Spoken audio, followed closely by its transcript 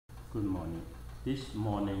Good morning. This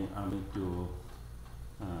morning I'm going to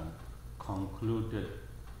conclude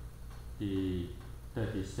the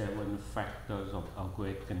 37 factors of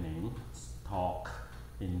awakening talk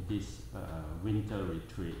in this winter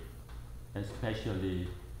retreat, especially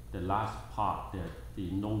the last part,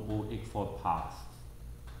 the Noble Eightfold Path,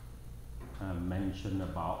 mentioned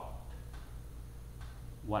about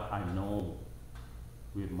what I know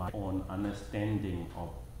with my own understanding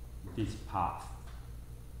of this path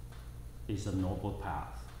is a noble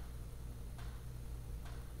path.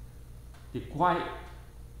 The quite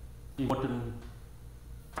important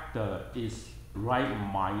factor is right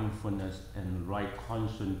mindfulness and right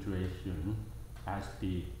concentration as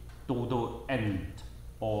the total end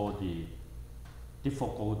or the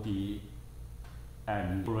difficulty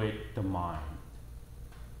and liberate the mind.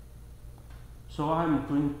 So I'm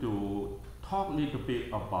going to talk a little bit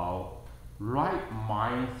about right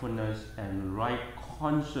mindfulness and right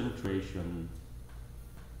concentration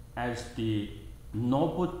as the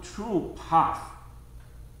noble true path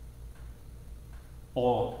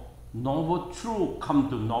or noble true come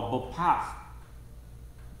to noble path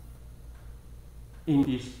in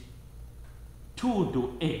this 2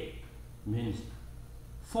 to 8 means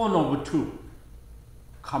 4 noble true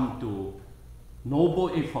come to noble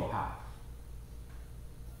eightfold path.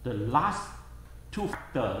 The last 2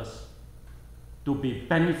 factors to be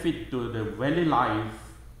benefit to the very life,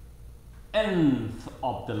 end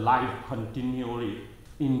of the life continually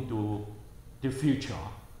into the future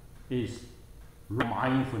is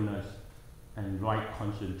mindfulness and right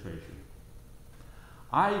concentration.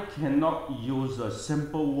 I cannot use a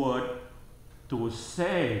simple word to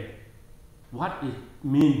say what it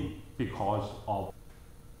means because of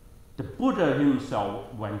the Buddha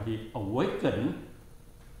himself when he awakened.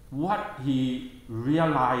 What he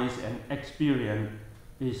realized and experienced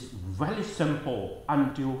is very simple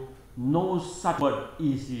until no such word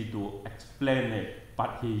easy to explain it,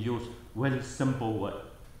 but he used very simple word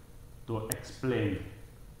to explain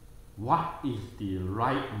what is the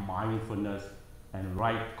right mindfulness and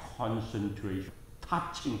right concentration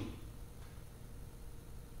touching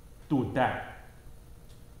to that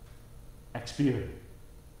experience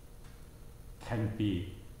can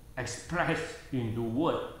be expressed into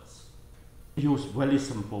words. Use very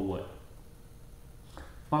simple word.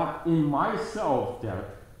 But in myself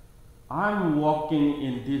that I'm walking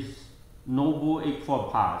in this Noble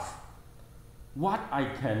Eightfold Path, what I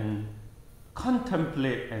can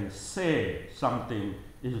contemplate and say something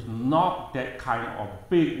is not that kind of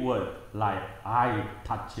big word like I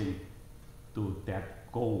touching to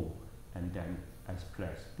that goal and then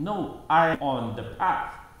express. No, I'm on the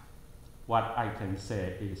path. What I can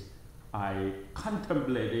say is I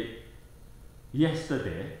contemplated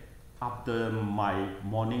yesterday after my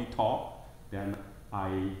morning talk, then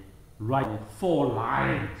I write 4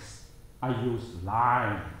 lines. I use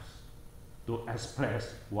lines to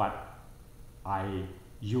express what I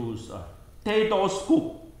use a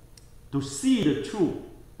stethoscope to see the truth,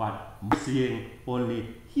 but seeing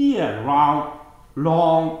only here round,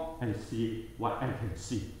 long, and see what I can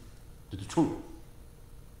see, the truth.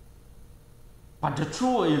 But the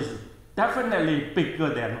truth is definitely bigger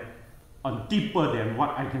than and deeper than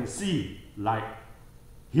what I can see, like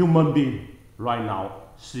human being right now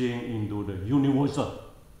seeing into the universal.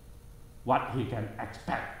 What he can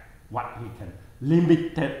expect, what he can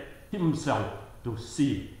limit himself to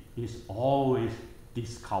see is always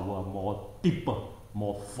discover more deeper,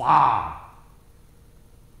 more far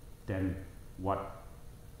than what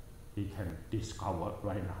he can discover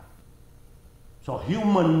right now. So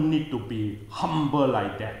human need to be humble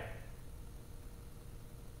like that.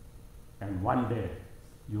 And one day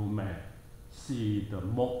you may see the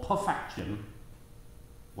more perfection,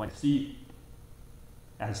 what see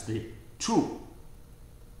as the truth,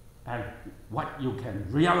 and what you can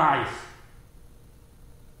realize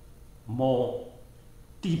more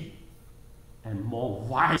deep and more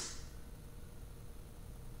wise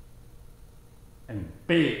and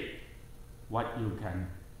big, what you can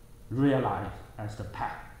realize as the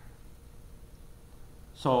path.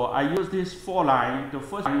 So I use these 4 lines. The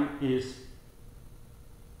first line is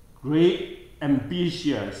great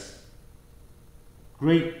ambitious,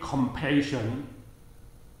 great compassion,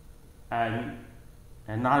 and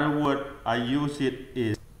another word I use it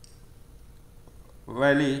is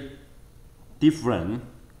very different.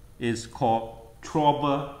 It's called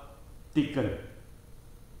trouble taken.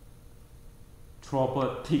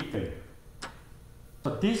 Trouble taken.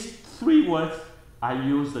 So these 3 words I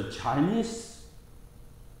use the Chinese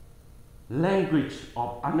language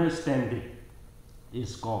of understanding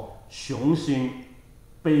is called 雄心、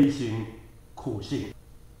悲心、苦心.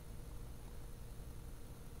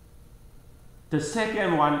 The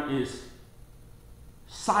second one is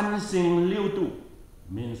San Xing Liu Du,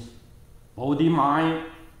 means body mind,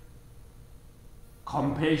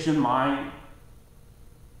 compassion mind,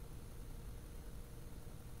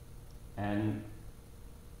 and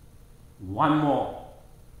one more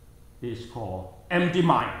is called empty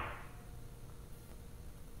mind,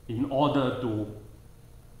 in order to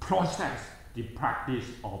process the practice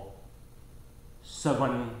of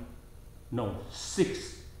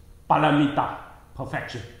six paramita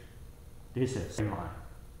perfection. This is mind.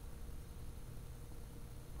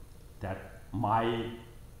 That my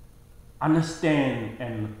understand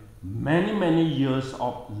and many years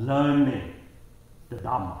of learning the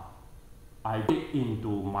Dhamma, I get into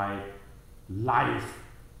my life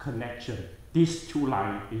connection. These two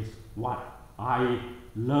lines is what I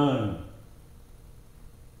learn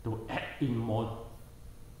to add in more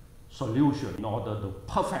solution in order to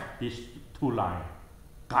perfect these two lines,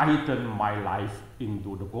 guiding my life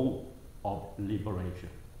into the goal of liberation.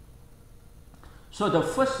 So the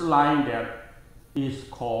first line there is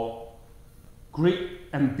called great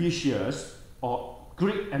ambitious or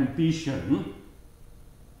great ambition,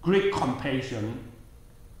 great compassion,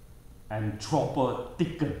 and trouble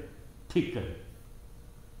taken.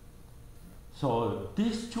 So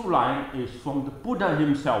these two lines is from the Buddha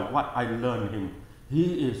himself, what I learned him.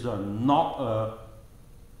 He is not a,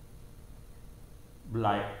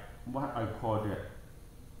 like what I call it,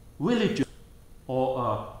 religious or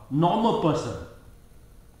a normal person.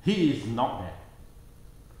 He is not that.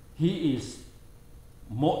 He is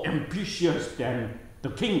more ambitious than the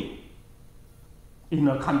king in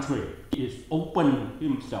a country. He is open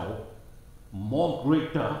himself, more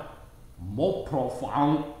greater, more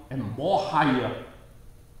profound, and more higher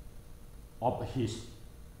of his,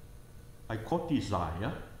 I call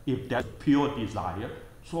desire, if that's pure desire.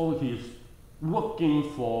 So he's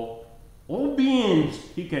working for all beings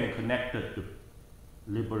he can connect it to,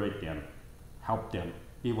 liberate them, help them,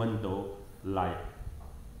 even though like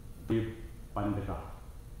with Pandaka,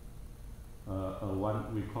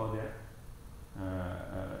 one we call that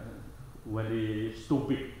very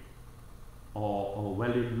stupid or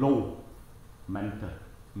very low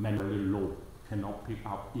mentally low, cannot pick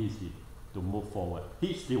up easy to move forward.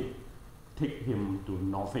 He still take him to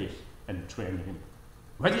novice and train him.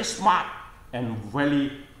 Very smart and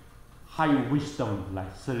very high wisdom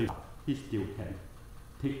like Sri, he still can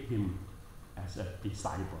take him as a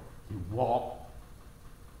disciple. He walked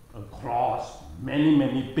across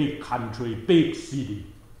many big country, big city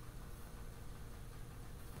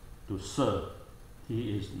to serve.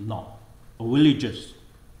 He is not religious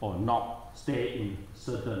or not stay in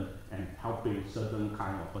certain and helping certain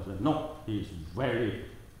kind of person. No, he is very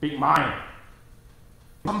big mind.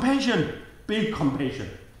 Compassion, big compassion.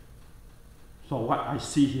 So what I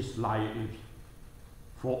see his life is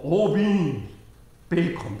for all beings,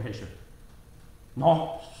 big compassion.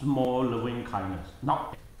 Not small loving kindness,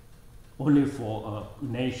 not only for a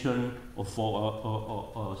nation or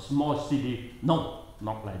for a small city. No,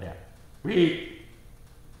 not like that. We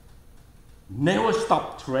never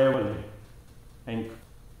stop traveling and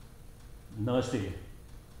nursing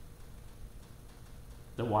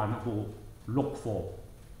the one who look for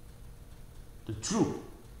the truth,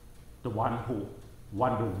 the one who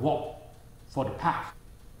want to walk for the path.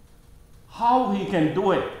 How he can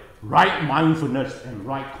do it? Right mindfulness and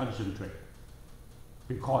right concentrate.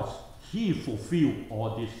 Because he fulfill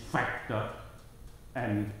all these factors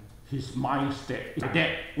and his mind state.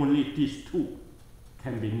 That only these two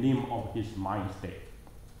can be named of his mind state.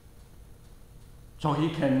 So he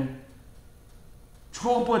can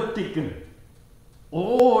trouble taken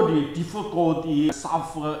all the difficulty,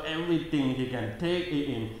 suffer everything, he can take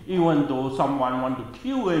it in, even though someone want to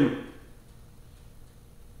kill him.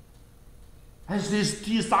 As his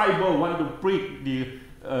disciple want to break the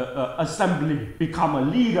assembly, become a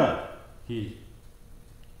leader,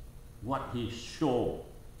 what he show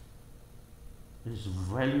is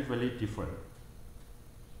very different.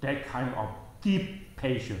 That kind of deep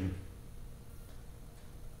patience,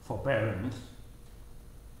 forbearance,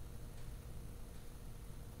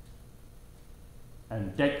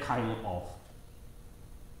 and that kind of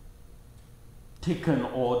taken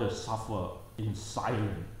all the suffer in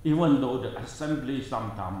silence, even though the assembly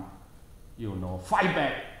sometimes, fight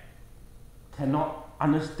back, cannot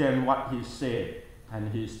understand what he said,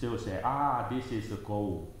 and he still say, this is the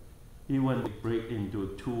goal. Even break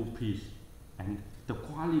into two pieces, and the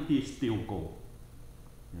quality still go.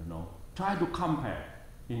 Try to compare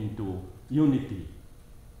into unity,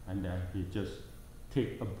 and then he just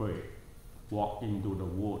take a break, walk into the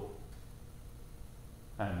wood,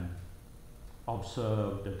 and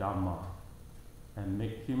observe the Dhamma, and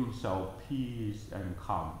make himself peace and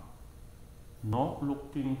calm, not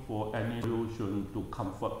looking for any solution to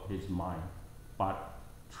comfort his mind, but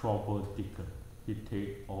trouble seeker. He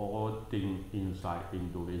takes all things inside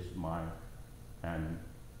into his mind and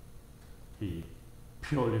he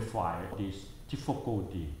purifies this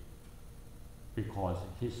difficulty because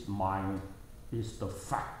his mind is the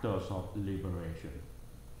factors of liberation.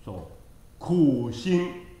 So, 苦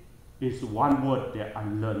心 is one word that I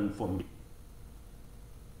learned from me.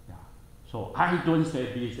 Yeah. So I don't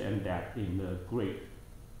say this and that in the Greek.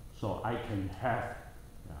 So I can have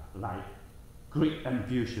like Greek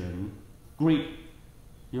ambition, Greek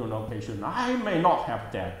patient. I may not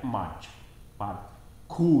have that much, but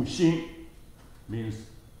苦心 means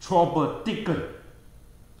trouble taken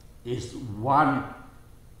is one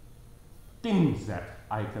thing that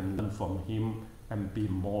I can learn from him and be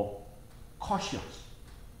more cautious,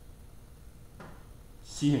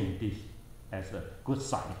 seeing this as a good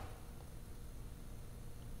sign.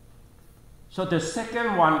 So the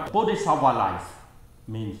second one, Bodhisattva life,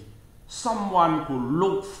 means someone who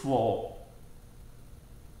looks for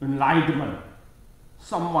enlightenment,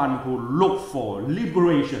 someone who looks for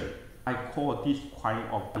liberation. I call this kind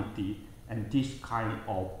of pity and this kind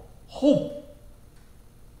of hope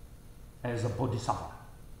as a Bodhisattva.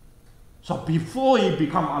 So before he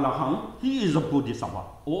becomes Arahant, he is a Bodhisattva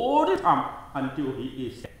all the time until he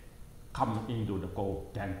is come into the goal.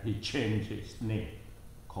 Then he changed his name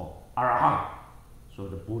called Arahant. So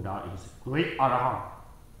the Buddha is great Arahant.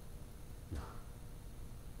 Yeah.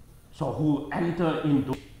 So who enter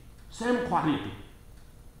into same quality,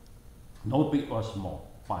 no big or small,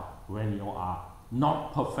 but when you are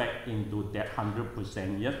not perfect into that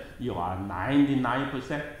 100% yet, you are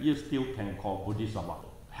 99%, you still can call Bodhisattva.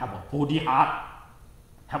 Have a Bodhi heart,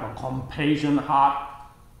 have a compassion heart,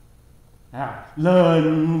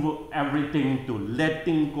 learn everything to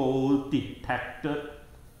letting go, detected,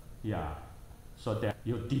 so that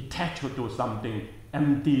you detach to something,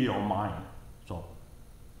 empty your mind. So,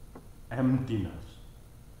 emptiness,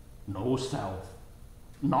 no self,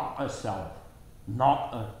 not a self,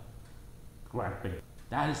 not a grabbing.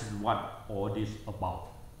 That is what all this about.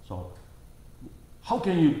 So, how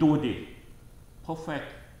can you do this? Perfect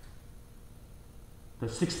the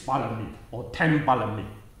 6 Parami, or 10 Parami,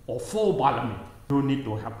 or 4 Parami. You need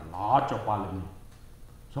to have larger Parami.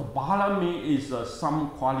 So Parami is some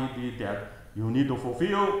quality that you need to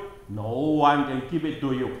fulfill. No one can give it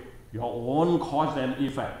to you. Your own cause and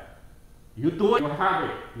effect. You do it, you have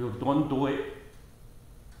it. You don't do it,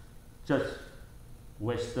 just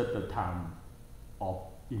wasted the time of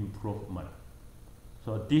improvement.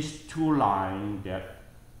 So these 2 lines that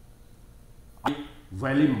I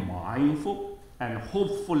very mindful, and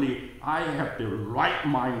hopefully I have the right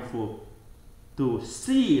mindful to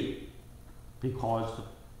see it, because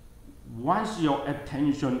once your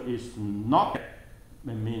attention is not,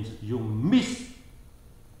 it means you miss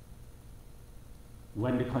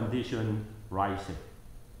when the condition rises.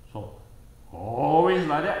 So always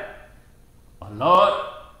like that,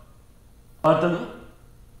 alert, alert,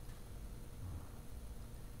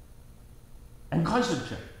 and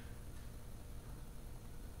concentrate.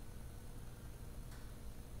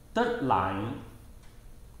 Third line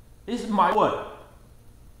is my word.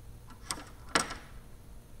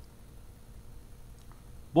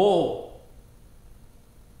 Bo,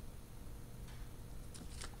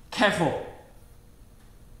 careful.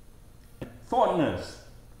 Thoughtness,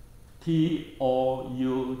 Toughnness.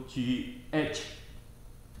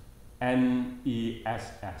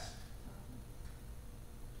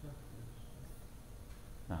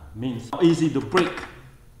 Means easy to break.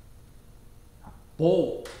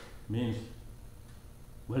 Bold means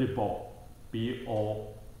very bold.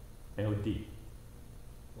 B-O-L-D.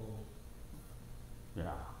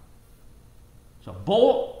 Yeah. So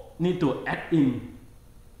bold need to add in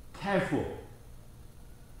careful.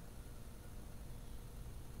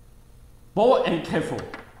 Bold and careful.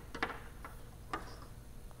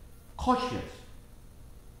 Cautious.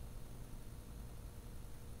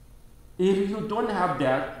 If you don't have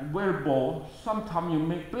that, very bold, sometimes you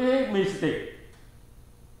make big mistake.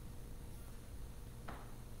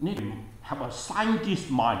 Need to have a scientist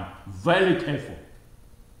mind, very careful.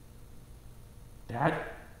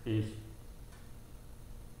 That is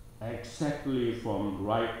exactly from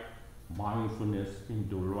right mindfulness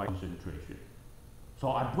into right concentration.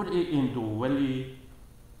 So I put it into very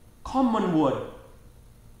common word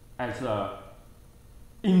as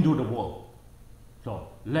into the world. So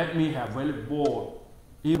let me have very bold.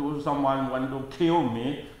 If someone want to kill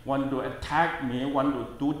me, want to attack me, want to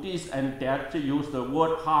do this and that, use the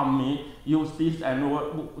word harm me, use this and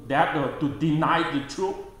that to deny the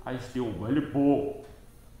truth, I still very bold.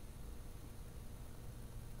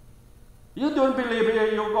 You don't believe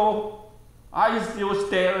it, you go, I still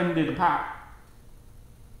stay in the path.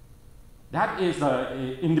 That is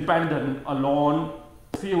independent, alone,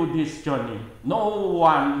 feel this journey. No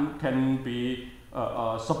one can be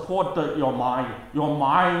supported your mind. Your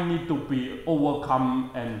mind need to be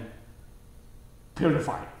overcome and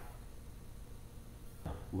purified.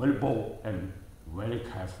 Very bold and very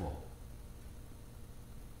careful.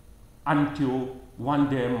 Until one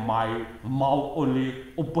day my mouth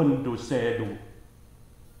only open to say to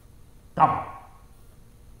come.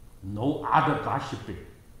 No other gossiping.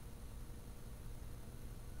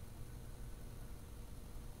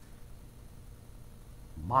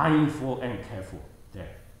 Mindful and careful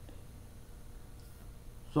there.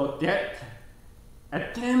 So that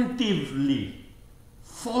attentively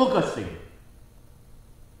focusing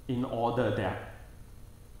in order that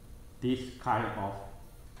this kind of,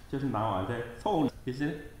 just now I said phone, is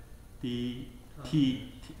it? The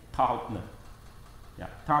toughness. Yeah,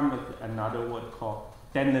 toughness is another word called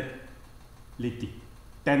tenacity.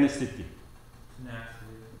 Tenacity.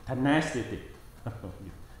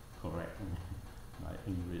 Correct. My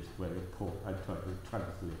English very poor. I try to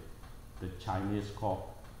translate. The Chinese called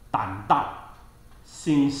胆大、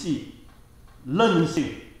心细、韧性.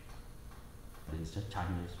 It's a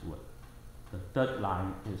Chinese word. The third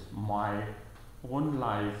line is my own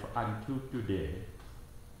life until today.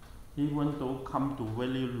 Even though come to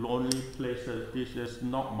very lonely places, this is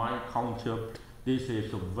not my culture. This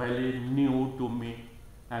is very new to me,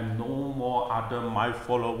 and no more other my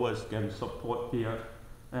followers can support here.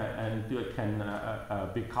 And they can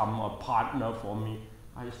become a partner for me.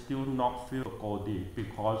 I still not feel Godi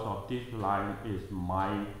because of this line is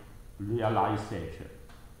my realization.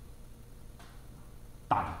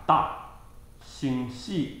 胆大、心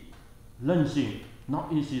细、韧性, not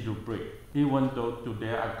easy to break. Even though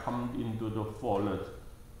today I come into the forest,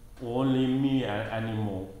 only me and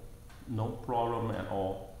animal, no problem at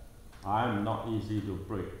all. I am not easy to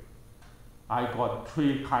break. I got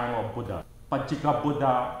 3 kinds of Buddha. Pajika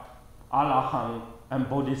Buddha, Arahant, and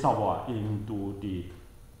Bodhisattva into the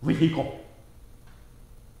vehicle.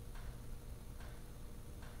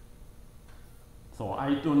 So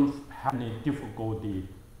I don't have any difficulty,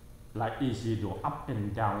 like easy to up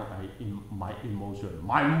and down in my emotion.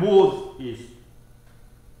 My mood is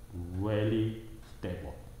very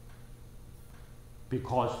stable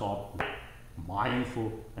because of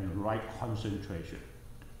mindful and right concentration.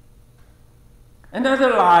 Another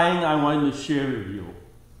line I want to share with you.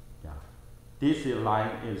 Yeah. This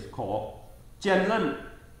line is called 坚韧、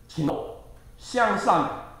勤劳、向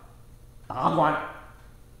上、达观.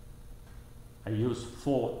 I use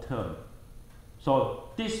 4 terms. So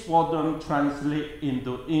this 4 terms translate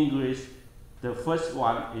into English. The first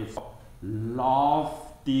one is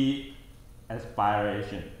lofty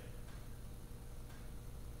aspiration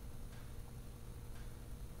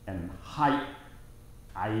and high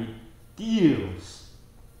ideals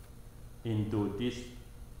into this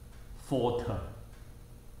 4 terms.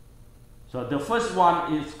 So the first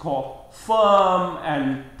one is called firm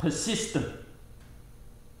and persistent.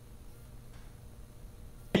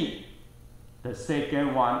 The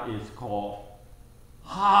second one is called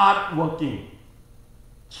hardworking,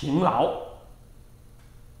 勤劳.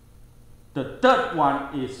 The third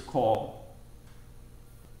one is called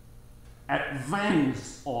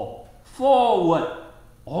advance or forward.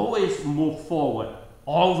 Always move forward,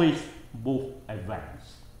 always move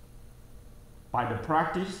advance. By the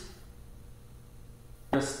practice,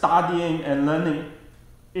 the studying and learning,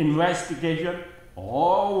 investigation,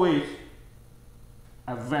 always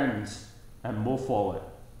advance and move forward.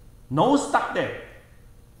 No stuck there.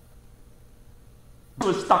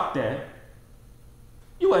 You stuck there,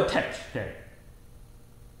 you attached there.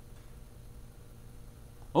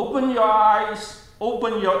 Open your eyes,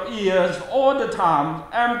 open your ears all the time.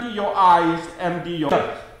 Empty your eyes, empty your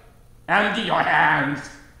hands.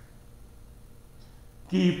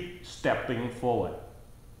 Keep stepping forward.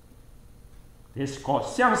 This is called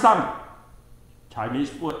向上,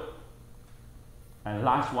 Chinese word. And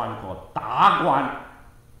last one called 达观.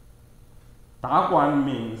 达观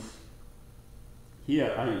means,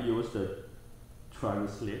 here I use the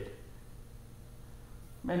translate,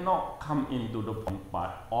 may not come into the point,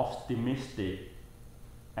 but optimistic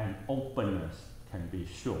and openness can be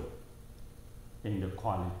shown in the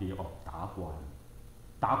quality of 达观.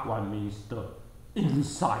 达观 means the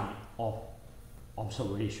insight of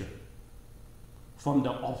observation. from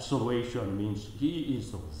the observation means he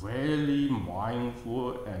is very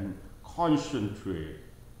mindful and concentrate,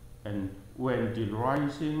 and when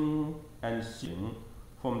derising and seeing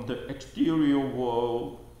from the exterior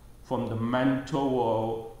world, from the mental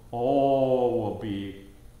world, all will be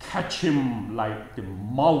catch him like the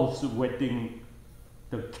mouse waiting,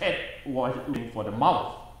 the cat waiting for the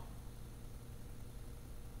mouse.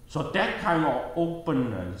 So that kind of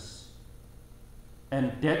openness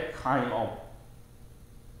and that kind of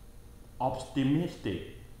optimistic,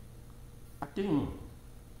 I think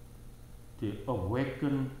the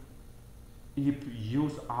awakened, if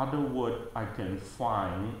use other word I can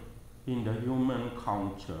find in the human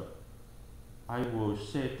culture, I will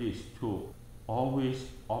say this too, always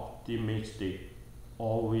optimistic,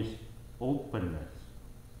 always openness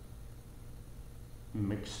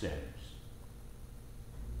makes sense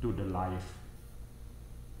to the life.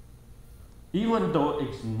 Even though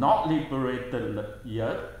it's not liberated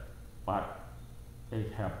yet, but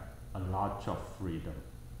it has a lot of freedom.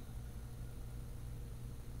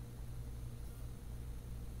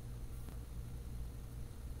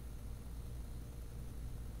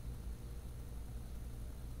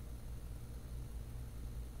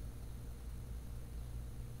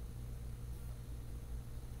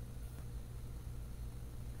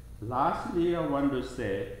 Lastly, I want to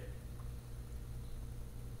say,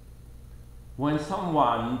 when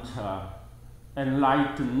someone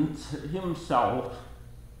enlightens himself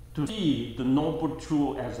to see the noble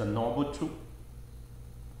truth as a noble truth,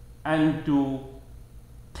 and to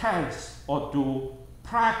test or to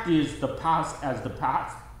practice the past as the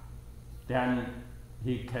past, then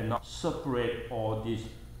he cannot separate all these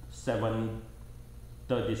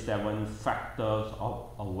 37 factors of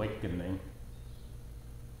awakening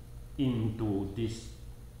into this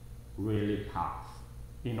really path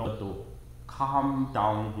in order to calm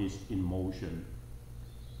down his emotion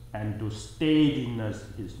and to steadiness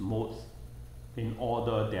his mood, in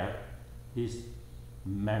order that his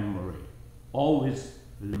memory always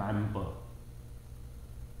remember.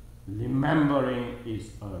 Remembering is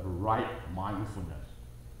a right mindfulness.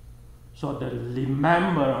 So the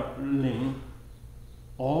remembering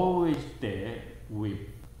always there, we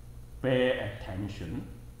pay attention,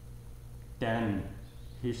 then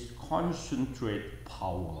his concentrate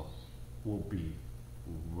power will be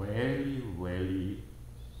very, very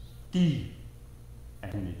deep,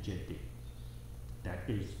 energetic. That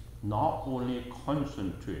is not only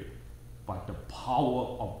concentrate, but the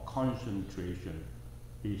power of concentration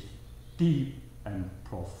is deep and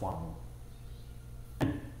profound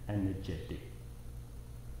and energetic.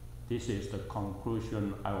 This is the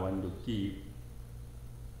conclusion I want to give,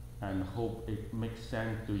 and hope it makes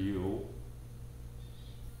sense to you.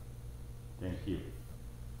 Thank you.